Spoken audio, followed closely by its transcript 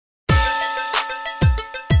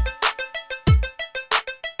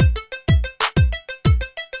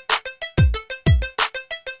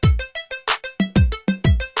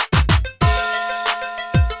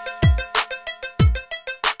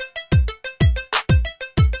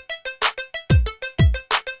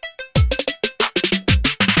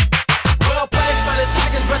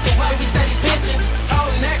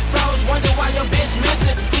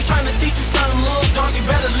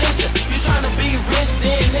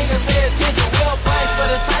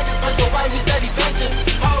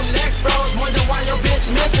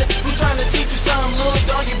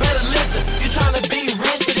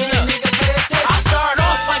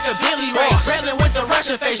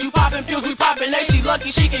poppin', they she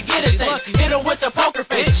lucky she can get a taste. Hit her with the poker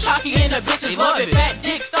face, cocky and the bitches love it. Fat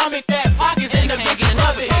dick, stomach, fat pockets, and the bitches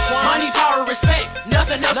love it. Money, power, respect,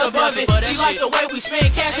 nothing else above it. She like the way we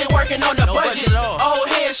spend cash and working on the budget. Old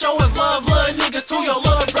head show us love, little niggas too. Your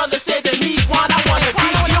little brother said to me, Quan, I wanna be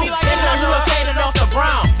you. They know you located off the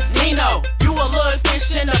brown, Nino. You a little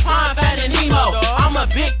fish in the pond, fat and Nemo. I'm a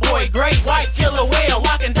big boy, great white killer whale,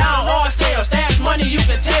 locking down all sales. Stash money, you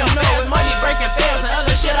can tell. Fast money breaking fails and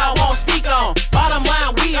other shit I won't speak on. Bottom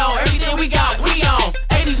line, we on everything we got, we on.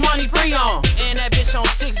 80s money pre-on, and that bitch on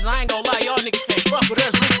 6s. I ain't gon' lie, y'all niggas can't fuck with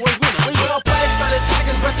us. Rich boys win the league. We don't play for the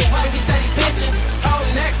Tigers, but the way we steady pitching. Whole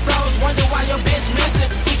neck froze, wonder why your bitch missing.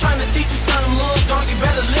 We tryna teach you something, little dog, you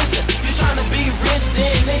better listen. You tryna be rich,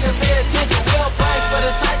 then nigga pay attention. We don't play for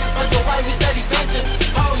the Tigers, but the way we steady pitching.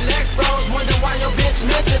 Whole neck froze, wonder why your bitch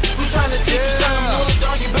missing. We tryna teach you something, little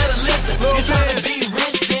dog, you better listen. You tryna be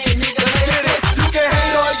rich, then nigga pay attention. You can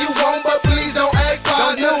hate all you want, but please don't act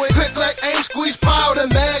partner. Click like aim, squeeze powder,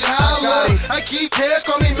 mag holler. I keep cash,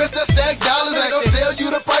 call me Mr. Stack Dollars. I gon' tell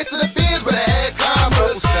you the price of the Benz, but I had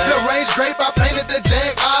commas. The range grape, I painted the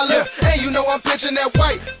Jag Olive. And you know I'm pitching that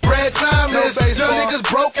white bread timeless. Young niggas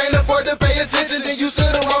broke, can't afford to pay attention. Then you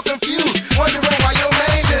sit around confused, wondering why your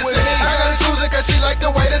name missing. I gotta choose it cause she like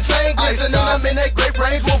the way the chain glisten. And I'm in that grape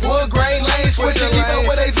range with wood grain lane. Switching, keep up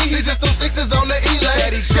with AZ, he just threw 6s on the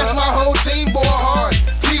E-lane. Guess my whole team bore hard.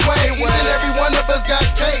 Each and every one of us got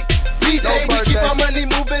cake. B-Day, we keep our money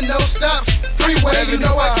moving, no stops. Freeway, you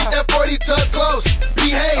know I keep that 40 tuck close.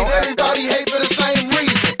 Behave, everybody hate for the same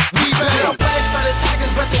reason. We don't play for the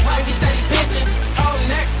Tigers, but the way we steady pitching. Whole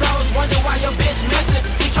neck froze, wonder why your bitch missing.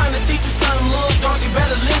 We tryna teach you something, little dog, you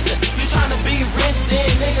better listen. You tryna be rich, then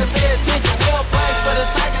nigga pay attention. We don't play for the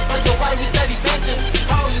Tigers, but the way we steady pitching.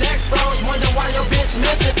 Whole neck froze, wonder why your bitch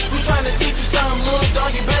missing. We tryna teach you something, little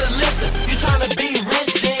dog, you better listen. You tryna be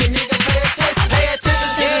rich, then nigga pay attention. Pay attention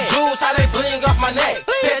to the jewels, how they bling off my neck.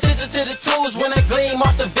 Pay attention to the tools when they gleam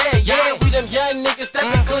off the bed. Yeah, we them young niggas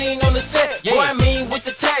stepping clean on the set. Boy, I mean with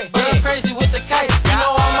the tag, but I'm crazy with the kite. You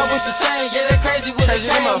know all my boots the same, yeah, they crazy with the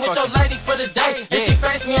game. With your lady for the day, and she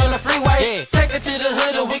face me on the freeway. Take her to the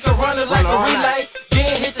hood and we can run it like a relay.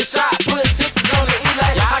 Then hit the shot, put 6s on the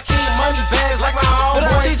E-lay. I keep money bags like my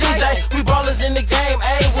homeboy TJ. We ballers in the game,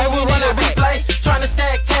 ayy, when we run a replay. Tryna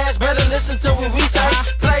stack cash, better listen to what we say.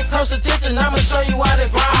 Play close attention, I'ma show you how to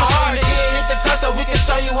grind hard. Then hit the cup so we can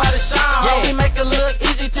show you how to shine. We make it look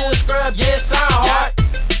easy to scrub, yeah, it sound hard.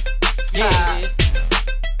 Yeah, it is.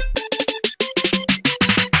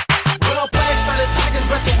 We don't play for the Tigers,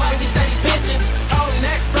 but the way we steady pitching. Whole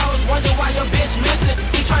neck froze, wonder why your bitch missing.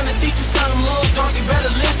 We tryna teach you something, little dog, you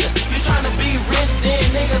better listen. You tryna be rich, then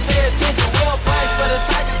nigga pay attention. We don't play for the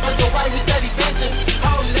Tigers, but the way we steady pitching.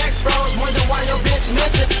 Whole neck froze, wonder why your bitch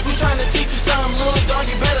missing. We tryna teach you something, little dog,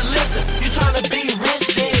 you better listen. You tryna be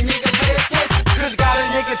rich, then nigga pay attention. Cause got a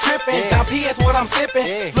nigga trippin', now PS what I'm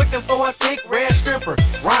sippin'. Looking for a thick red stripper,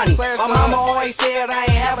 Ronnie. My mama always said I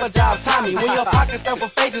ain't have a job, Tommy. When your pockets stuff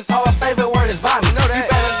with faces, always favorite word is Bobby. You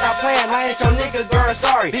better stop playing, I ain't your nigga, girl,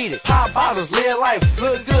 sorry. Beat it. Pop bottles, live life,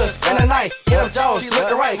 look good, spend the night. Get them jaws,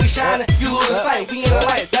 lookin' right, we shining, you lose the same. We in the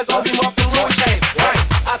light, that gon' be more for little shades, right?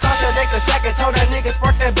 I tossed your dick the second, told that nigga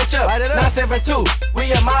spark that bitch up. 972, we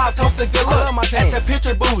a mob, toast a good look. At the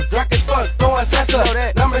picture booth, drunk as fuck, throwing sense up.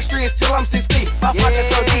 Number streets till I'm 6 feet, my pockets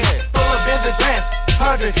so deep. Full of business grants,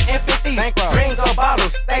 hundreds and 50s. Drink go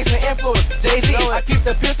bottles, thanks and influence. Jay-Z, I keep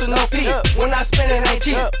the pistol, no P. When I spin it, ain't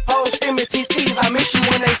cheap.